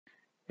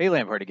Hey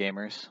LAN Party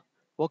gamers,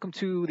 welcome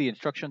to the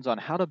instructions on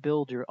how to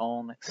build your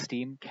own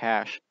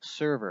SteamCache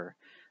server.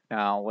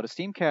 Now what a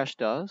SteamCache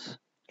does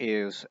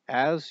is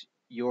as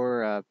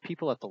your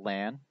people at the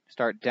LAN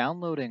start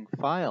downloading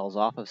files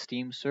off of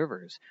Steam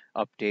servers,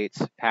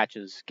 updates,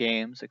 patches,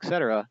 games,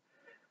 etc.,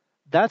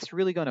 that's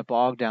really going to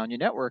bog down your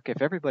network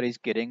if everybody's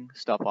getting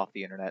stuff off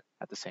the internet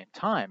at the same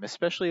time,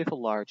 especially if a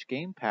large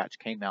game patch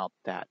came out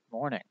that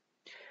morning.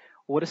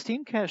 What a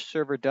SteamCache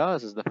server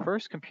does is the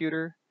first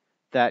computer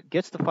that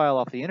gets the file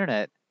off the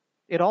internet,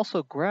 it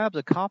also grabs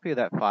a copy of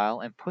that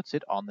file and puts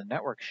it on the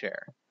network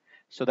share,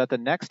 so that the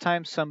next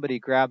time somebody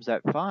grabs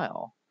that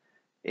file,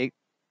 it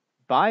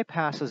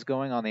bypasses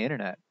going on the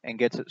internet and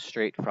gets it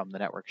straight from the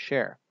network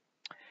share.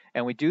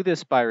 And we do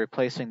this by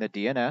replacing the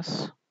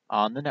DNS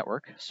on the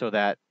network so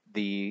that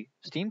the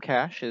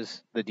SteamCache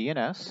is the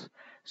DNS.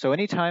 So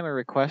anytime a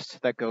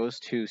request that goes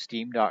to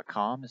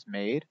steam.com is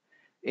made,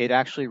 it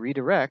actually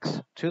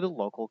redirects to the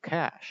local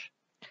cache.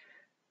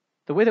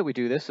 The way that we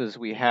do this is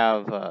we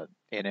have an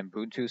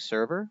Ubuntu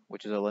server,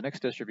 which is a Linux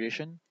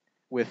distribution,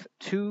 with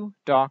two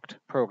docked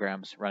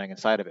programs running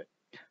inside of it.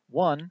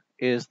 One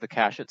is the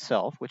cache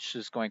itself, which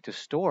is going to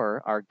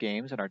store our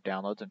games and our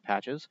downloads and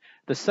patches.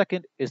 The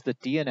second is the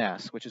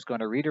DNS, which is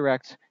going to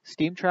redirect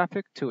Steam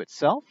traffic to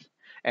itself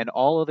and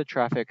all of the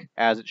traffic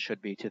as it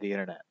should be to the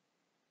internet.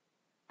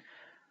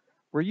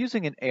 We're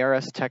using an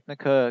Ars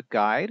Technica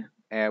guide,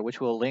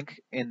 which we'll link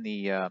in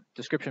the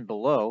description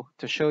below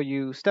to show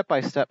you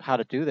step-by-step how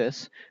to do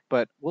this,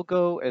 but we'll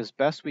go as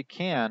best we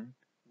can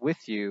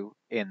with you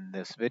in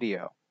this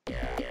video.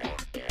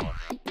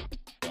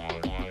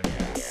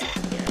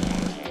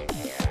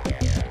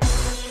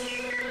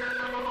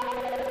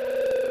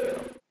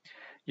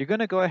 You're going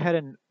to go ahead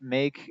and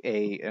make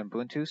an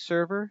Ubuntu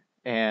server,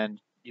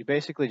 and you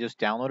basically just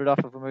download it off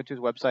of Ubuntu's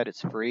website.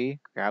 It's free.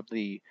 Grab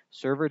the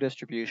server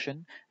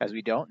distribution, as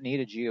we don't need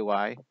a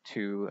GUI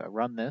to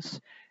run this,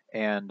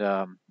 and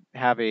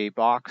have a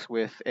box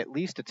with at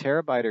least a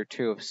terabyte or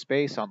two of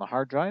space on the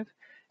hard drive,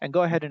 and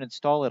go ahead and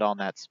install it on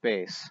that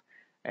space,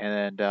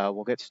 and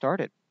we'll get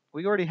started.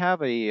 We already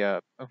have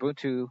a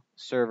Ubuntu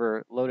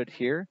server loaded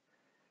here,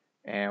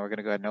 and we're going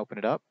to go ahead and open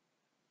it up.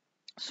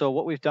 So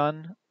what we've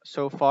done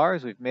so far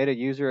is we've made a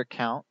user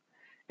account,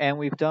 and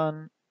we've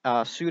done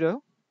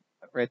sudo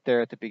right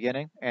there at the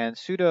beginning, and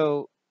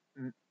sudo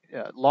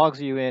logs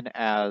you in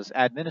as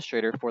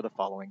administrator for the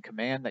following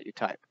command that you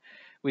type.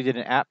 We did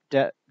an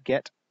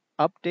apt-get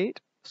update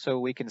so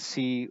we can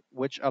see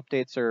which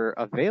updates are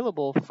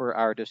available for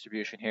our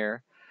distribution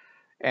here,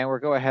 and we'll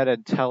go ahead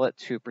and tell it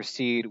to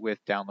proceed with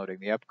downloading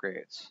the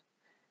upgrades.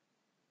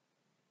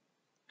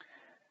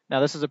 Now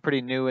this is a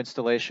pretty new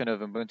installation of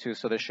Ubuntu,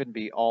 so there shouldn't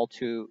be all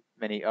too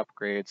many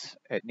upgrades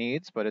it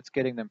needs, but it's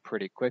getting them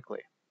pretty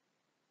quickly.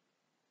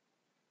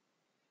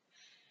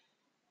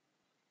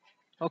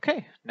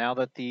 Okay, now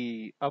that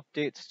the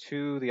updates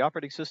to the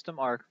operating system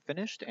are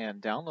finished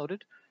and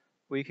downloaded,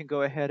 we can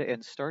go ahead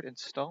and start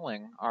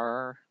installing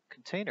our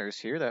containers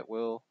here that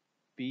will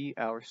be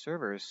our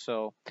servers.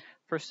 So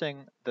first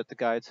thing that the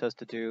guide says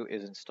to do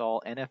is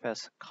install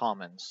NFS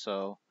Commons.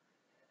 So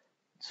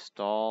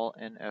install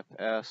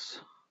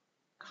NFS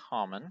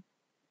Common,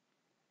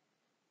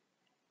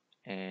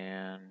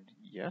 and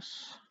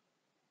yes,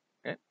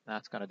 okay,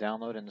 that's going to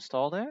download and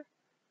install there.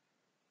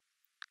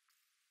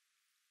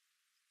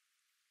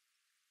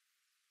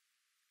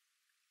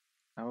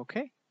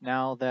 Okay,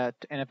 now that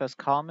NFS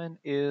Common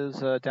is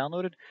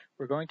downloaded,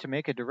 we're going to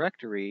make a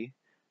directory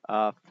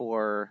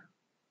for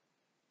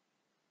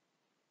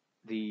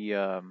the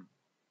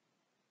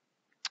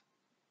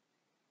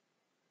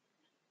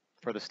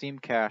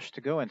SteamCache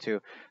to go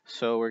into.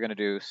 So we're going to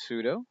do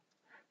sudo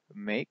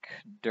make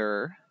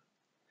dir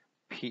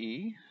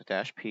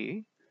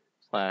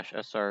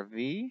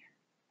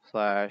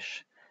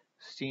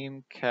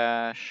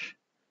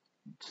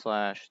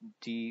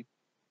p-p/srv/steamcache/d.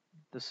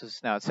 This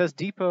is, now it says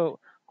depot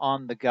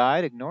on the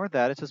guide. Ignore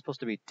that. It's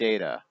supposed to be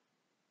data.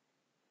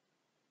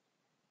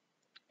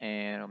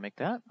 And we'll make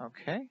that.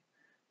 Okay.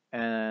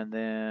 And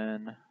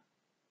then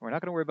we're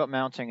not going to worry about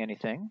mounting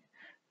anything.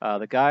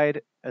 The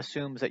guide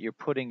assumes that you're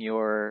putting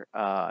your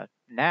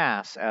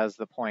NAS as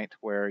the point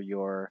where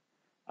your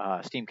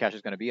SteamCache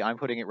is going to be. I'm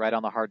putting it right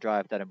on the hard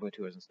drive that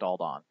Ubuntu is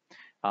installed on.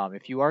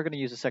 If you are going to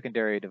use a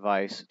secondary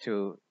device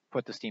to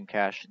put the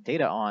SteamCache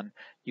data on,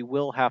 you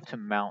will have to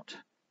mount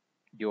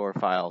your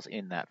files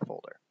in that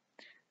folder.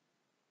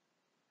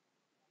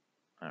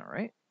 All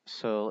right,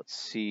 so let's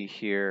see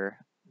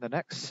here. The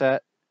next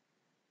set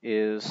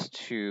is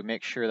to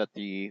make sure that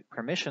the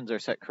permissions are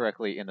set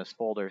correctly in this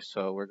folder.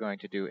 So we're going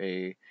to do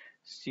a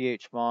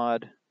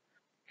chmod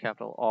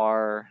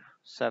R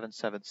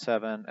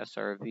 777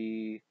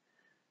 srv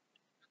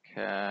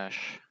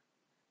cache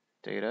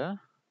data.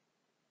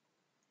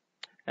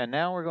 And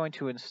now we're going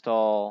to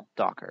install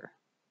Docker.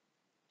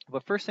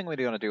 But first thing we're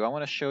going to do, I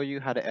want to show you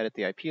how to edit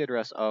the IP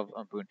address of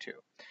Ubuntu.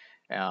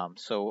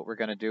 So what we're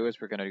going to do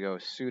is we're going to go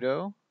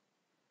sudo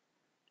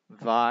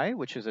vi,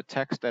 which is a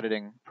text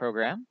editing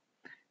program,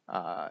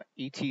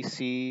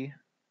 etc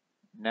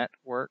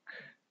network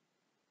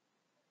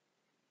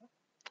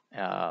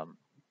and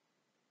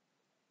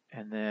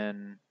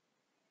then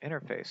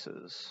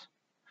interfaces.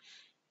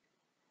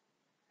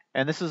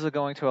 And this is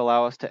going to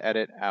allow us to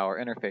edit our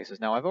interfaces.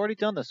 Now, I've already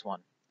done this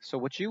one. So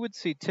what you would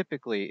see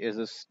typically is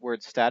this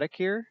word static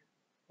here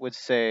would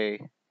say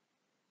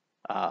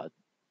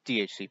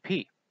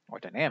DHCP or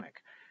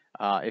dynamic.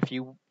 If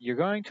you're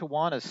going to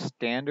want a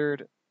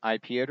standard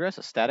IP address,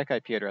 a static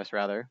IP address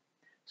rather,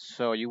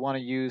 so you want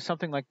to use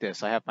something like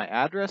this. I have my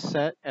address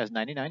set as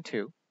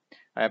 99.2.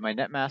 I have my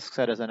netmask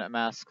set as a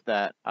netmask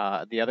that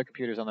the other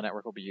computers on the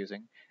network will be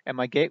using, and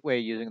my gateway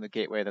using the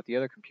gateway that the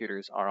other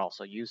computers are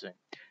also using.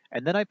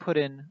 And then I put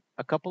in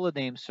a couple of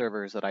name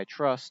servers that I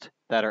trust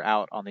that are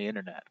out on the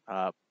internet.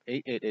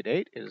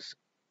 8888 is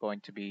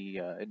going to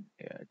be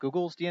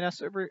Google's DNS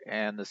server,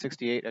 and the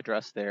 68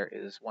 address there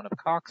is one of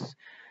Cox's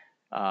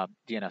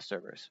DNS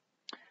servers.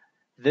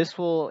 This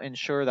will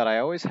ensure that I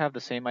always have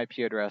the same IP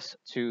address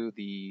to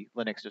the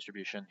Linux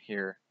distribution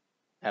here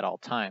at all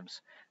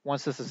times.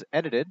 Once this is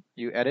edited,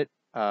 you edit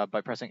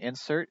by pressing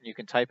insert. You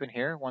can type in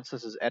here. Once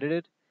this is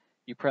edited,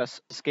 you press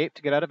escape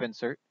to get out of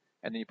insert,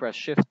 and then you press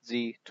shift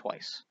Z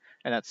twice,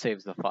 and that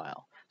saves the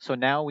file. So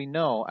now we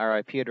know our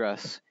IP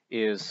address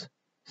is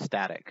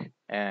static,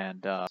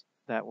 and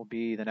that will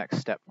be the next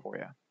step for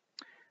you.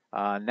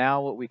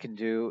 Now what we can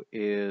do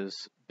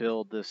is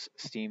build this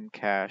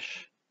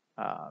SteamCache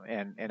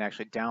and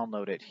actually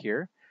download it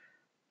here.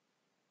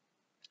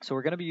 So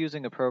we're going to be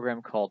using a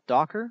program called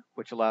Docker,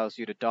 which allows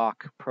you to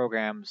dock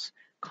programs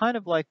kind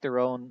of like their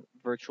own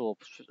virtual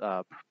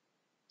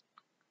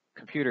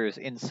computers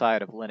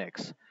inside of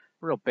Linux.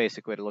 Real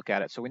basic way to look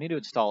at it. So we need to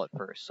install it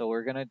first. So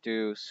we're going to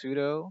do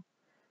sudo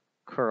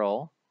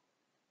curl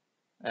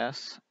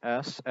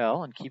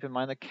SSL, and keep in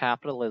mind the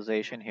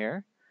capitalization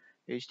here,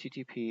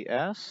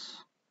 https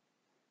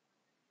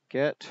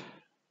get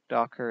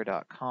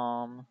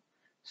docker.com/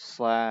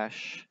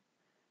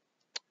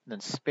 then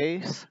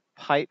space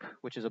pipe,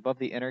 which is above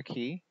the enter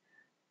key,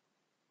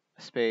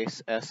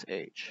 space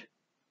sh.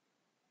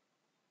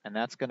 And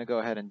that's going to go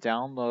ahead and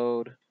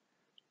download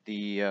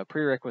the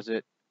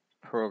prerequisite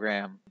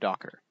program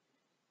Docker.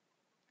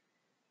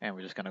 And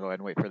we're just going to go ahead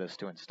and wait for this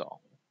to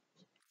install.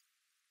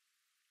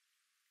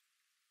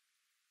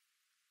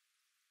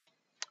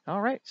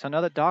 All right, so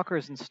now that Docker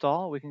is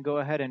installed, we can go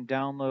ahead and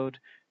download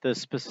the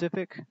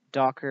specific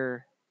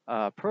Docker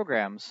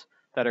programs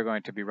that are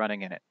going to be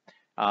running in it.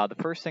 The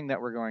first thing that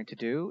we're going to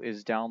do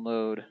is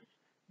download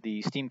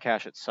the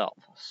SteamCache itself.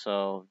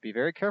 So be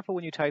very careful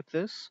when you type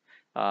this.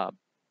 You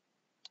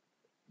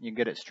can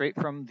get it straight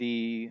from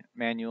the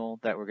manual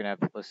that we're going to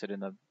have listed in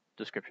the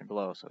description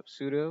below. So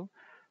sudo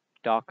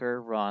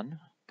docker run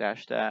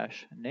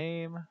 --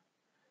 name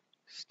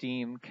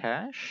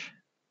SteamCache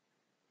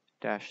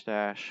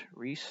 --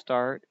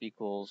 restart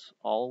equals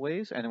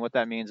always. And what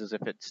that means is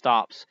if it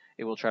stops,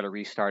 it will try to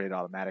restart it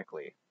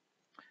automatically.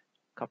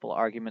 A couple of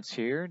arguments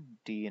here,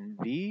 D and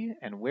V,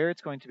 and where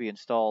it's going to be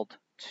installed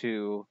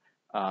to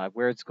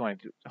where it's going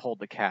to hold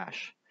the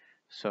cache.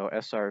 So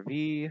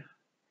srv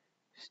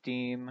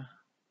steam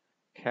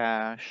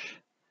cache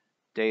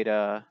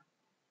data :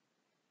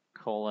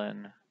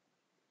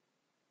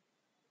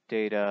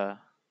 data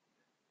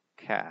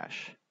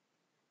cache.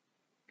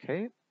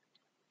 Okay.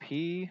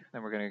 P,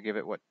 then we're going to give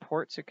it what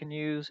ports it can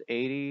use,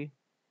 80,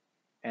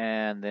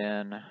 and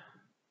then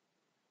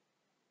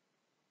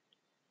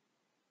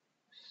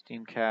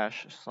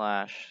SteamCache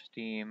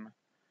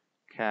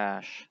 /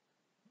 SteamCache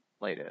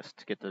latest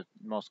to get the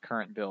most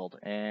current build.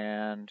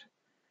 And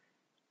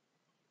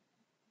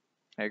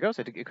there it goes.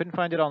 It couldn't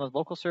find it on the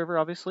local server,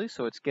 obviously,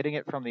 so it's getting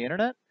it from the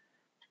internet.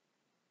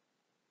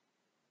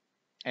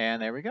 And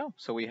there we go.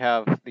 So we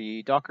have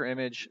the Docker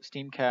image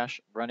SteamCache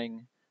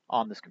running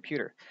on this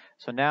computer.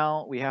 So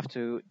now we have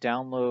to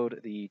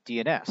download the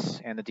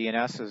DNS, and the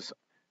DNS is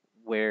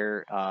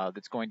where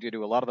it's going to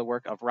do a lot of the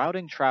work of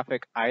routing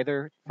traffic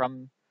either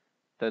from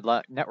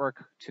the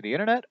network to the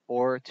internet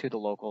or to the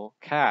local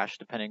cache,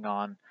 depending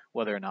on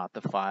whether or not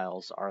the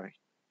files are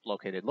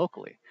located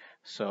locally.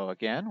 So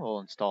again,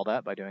 we'll install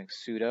that by doing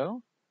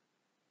sudo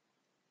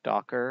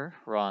docker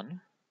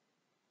run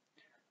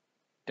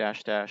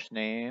 --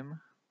 name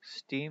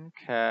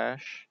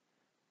SteamCache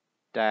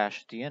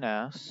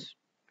 -DNS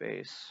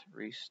space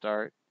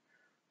restart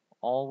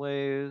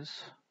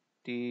always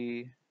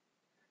DP.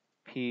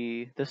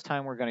 This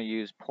time we're going to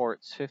use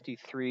ports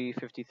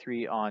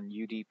 5353 on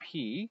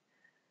UDP.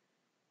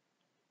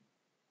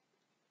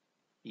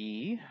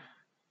 E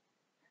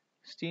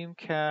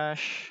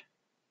SteamCache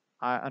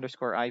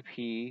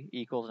 _IP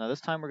equals. Now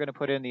this time we're going to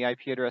put in the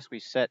IP address we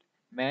set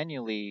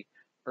manually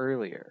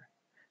earlier.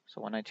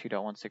 So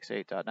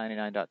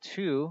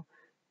 192.168.99.2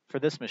 for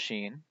this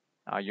machine.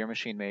 Your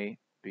machine may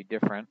be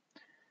different.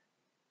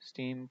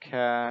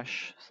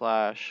 SteamCache /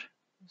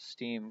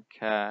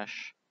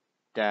 SteamCache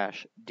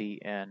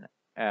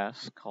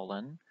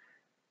 -DNS :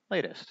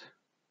 latest.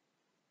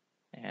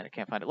 And it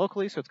can't find it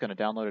locally, so it's going to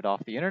download it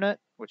off the internet,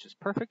 which is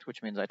perfect,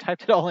 which means I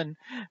typed it all in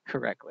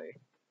correctly.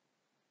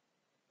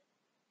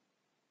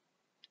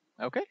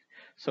 Okay,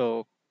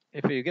 so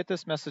if you get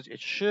this message,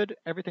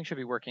 everything should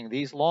be working.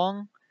 These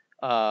long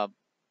uh,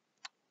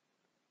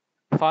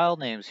 file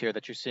names here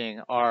that you're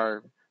seeing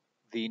are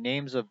the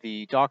names of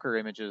the Docker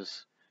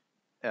images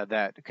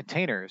that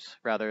containers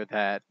rather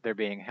that they're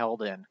being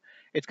held in.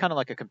 It's kind of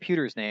like a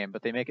computer's name,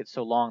 but they make it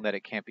so long that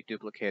it can't be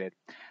duplicated.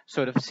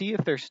 So to see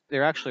if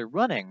they're actually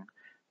running,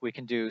 we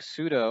can do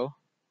sudo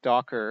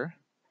docker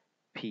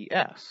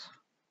ps.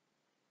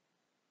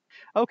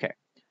 Okay,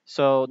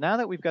 so now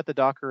that we've got the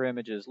Docker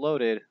images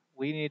loaded,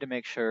 we need to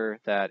make sure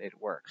that it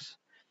works.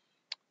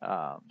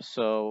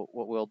 So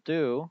what we'll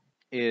do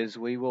is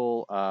we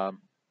will,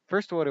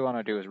 first what we want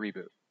to do is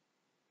reboot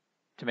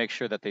to make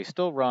sure that they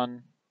still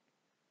run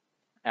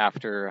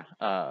after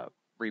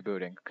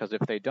rebooting, because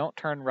if they don't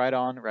turn right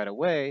on right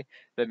away,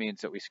 that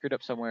means that we screwed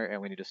up somewhere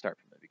and we need to start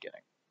from the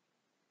beginning.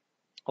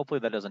 Hopefully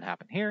that doesn't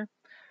happen here.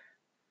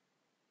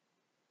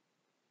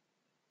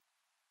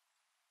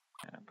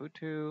 And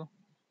Ubuntu.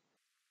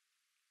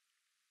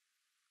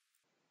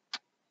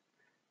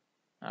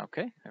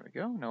 Okay, there we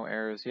go. No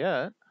errors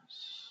yet.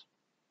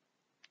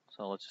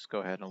 So let's just go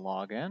ahead and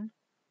log in.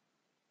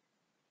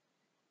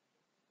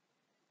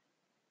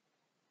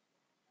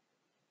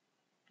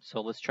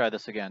 So let's try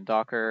this again,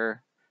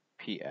 docker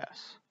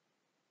ps.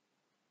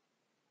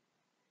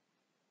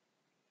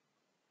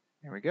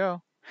 There we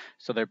go.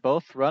 So they're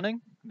both running,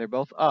 they're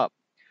both up.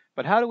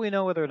 But how do we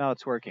know whether or not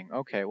it's working?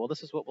 Okay, well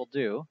this is what we'll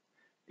do,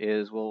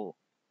 is we'll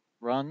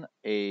run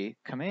a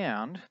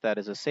command that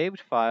is a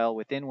saved file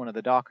within one of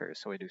the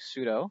Dockers. So we do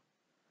sudo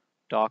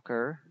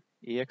docker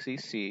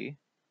exec,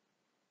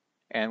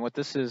 and what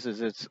this is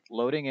it's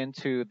loading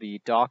into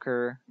the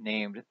Docker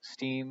named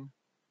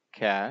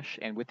SteamCache,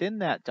 and within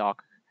that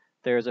Docker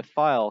there's a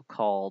file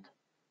called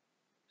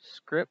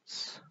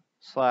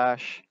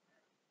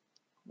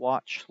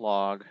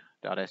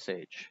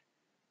scripts/watchlog.sh.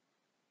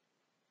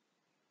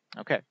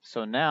 Okay,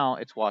 so now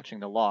it's watching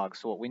the log.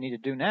 So what we need to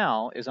do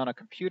now is on a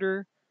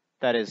computer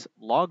that is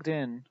logged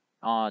in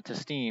to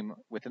Steam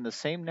within the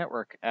same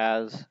network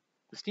as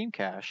the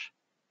SteamCache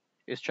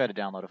is try to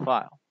download a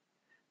file.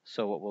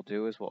 So what we'll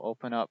do is we'll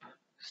open up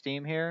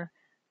Steam here.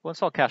 We'll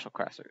install Cache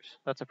Crashers.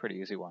 That's a pretty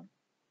easy one.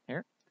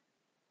 Here,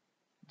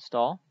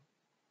 install.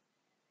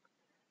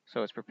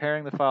 So it's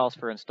preparing the files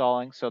for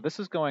installing. So this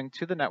is going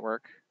to the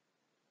network,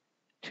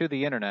 to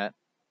the internet,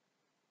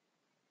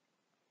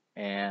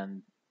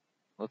 and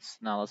let's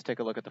take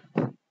a look at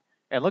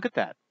and look at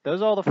that.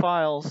 Those are all the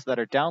files that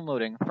are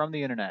downloading from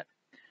the internet.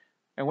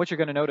 And what you're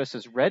going to notice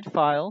is red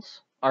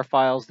files are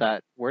files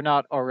that were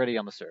not already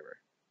on the server.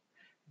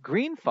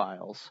 Green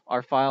files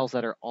are files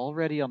that are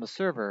already on the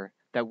server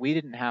that we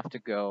didn't have to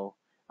go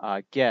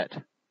get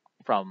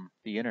from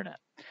the internet.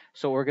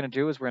 So what we're going to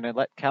do is we're going to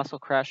let Cache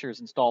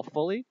Crashers install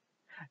fully,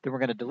 then we're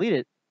going to delete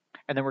it,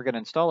 and then we're going to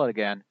install it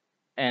again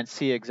and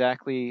see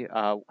exactly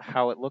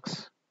how it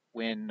looks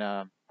when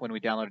we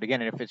download it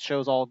again. And if it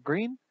shows all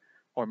green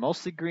or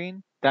mostly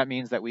green, that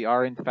means that we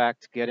are in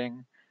fact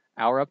getting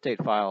our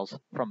update files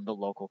from the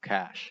local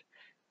cache.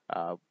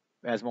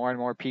 As more and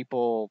more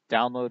people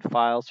download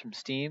files from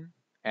Steam,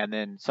 and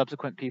then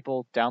subsequent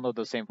people download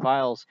those same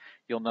files,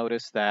 you'll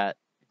notice that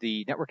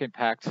the network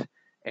impact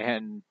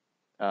and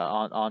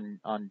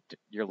on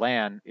your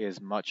LAN is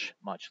much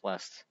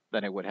less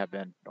than it would have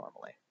been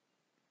normally.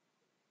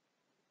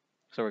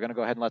 So we're going to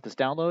go ahead and let this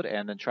download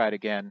and then try it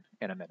again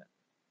in a minute.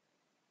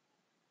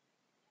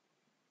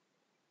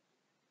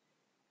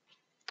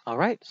 All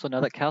right, so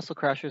now that Cache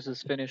Crashers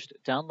is finished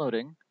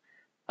downloading,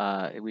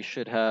 we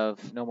should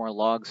have no more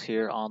logs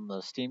here on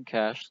the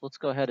SteamCache. Let's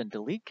go ahead and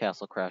delete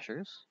Cache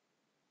Crashers.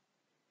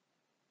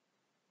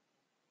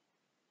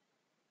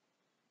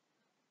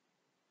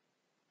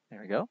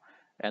 There we go.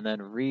 And then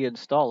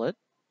reinstall it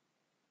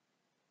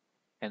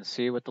and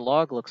see what the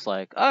log looks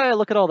like. Ah,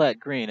 look at all that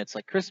green. It's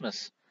like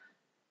Christmas.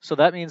 So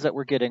that means that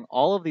we're getting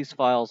all of these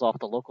files off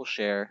the local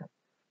share,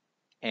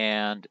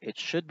 and it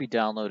should be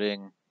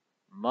downloading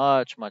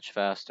much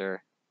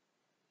faster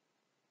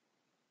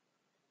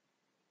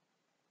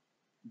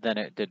than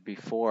it did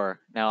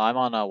before. Now I'm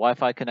on a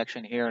Wi-Fi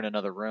connection here in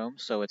another room,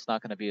 so it's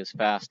not going to be as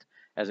fast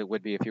as it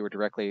would be if you were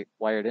directly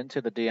wired into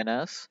the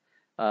DNS,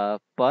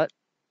 but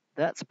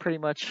that's pretty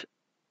much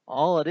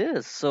all it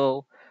is.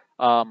 So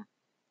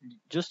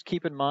just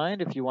keep in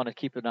mind, if you want to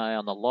keep an eye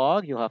on the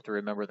log, you'll have to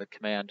remember the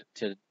command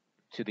to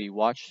the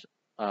watchdog.sh.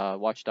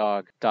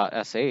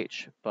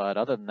 But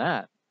other than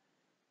that,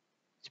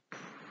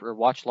 or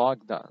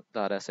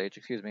watchlog.sh,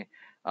 excuse me.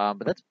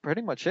 But that's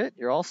pretty much it.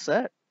 You're all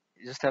set.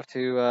 You just have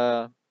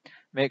to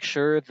make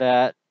sure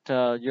that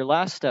your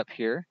last step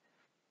here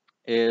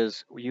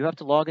is you have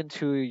to log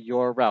into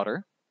your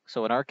router.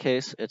 So in our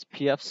case, it's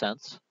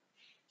pfSense,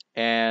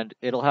 and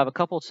it'll have a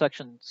couple of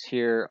sections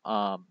here.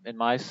 In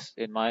my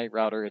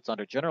router, it's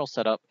under General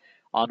Setup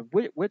on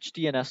which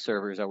DNS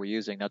servers are we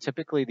using. Now,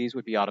 typically these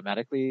would be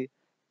automatically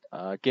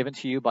given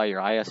to you by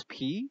your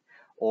ISP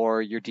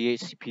or your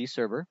DHCP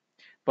server.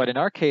 But in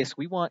our case,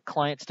 we want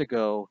clients to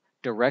go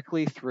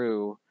directly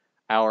through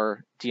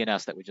our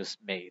DNS that we just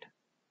made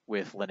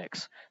with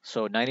Linux.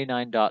 So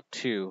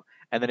 99.2.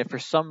 And then if for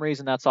some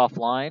reason that's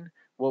offline,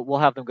 we'll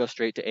have them go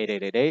straight to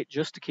 8888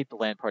 just to keep the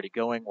LAN party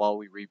going while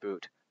we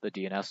reboot the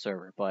DNS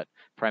server. But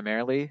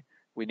primarily,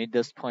 we need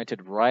this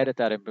pointed right at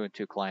that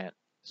Ubuntu client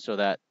so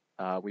that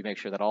we make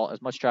sure that as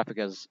much traffic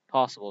as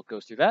possible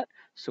goes through that,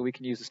 so we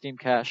can use the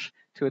SteamCache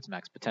to its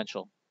max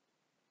potential.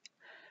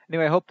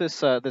 Anyway, I hope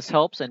this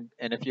helps, and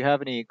if you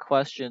have any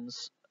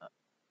questions,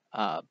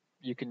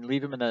 you can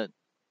leave them in the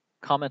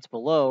comments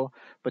below,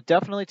 but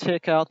definitely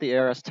check out the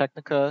Ars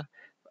Technica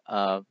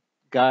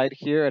guide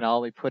here, and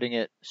I'll be putting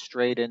it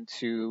straight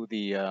into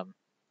the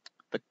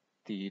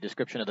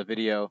description of the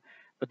video.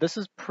 But this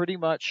is pretty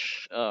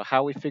much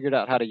how we figured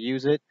out how to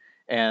use it,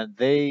 and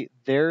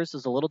theirs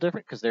is a little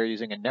different because they're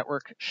using a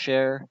network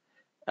share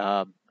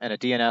and a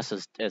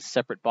DNS as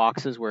separate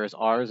boxes, whereas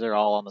ours are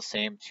all on the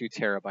same 2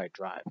 terabyte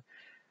drive.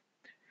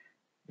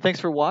 Thanks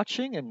for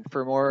watching, and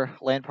for more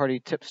LAN party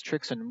tips,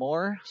 tricks, and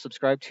more,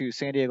 subscribe to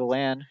San Diego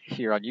LAN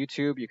here on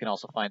YouTube. You can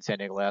also find San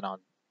Diego LAN on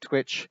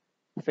Twitch,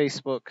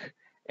 Facebook,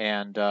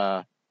 and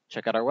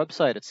check out our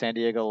website at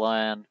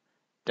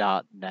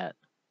sandiegolan.net.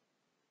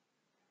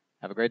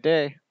 Have a great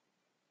day.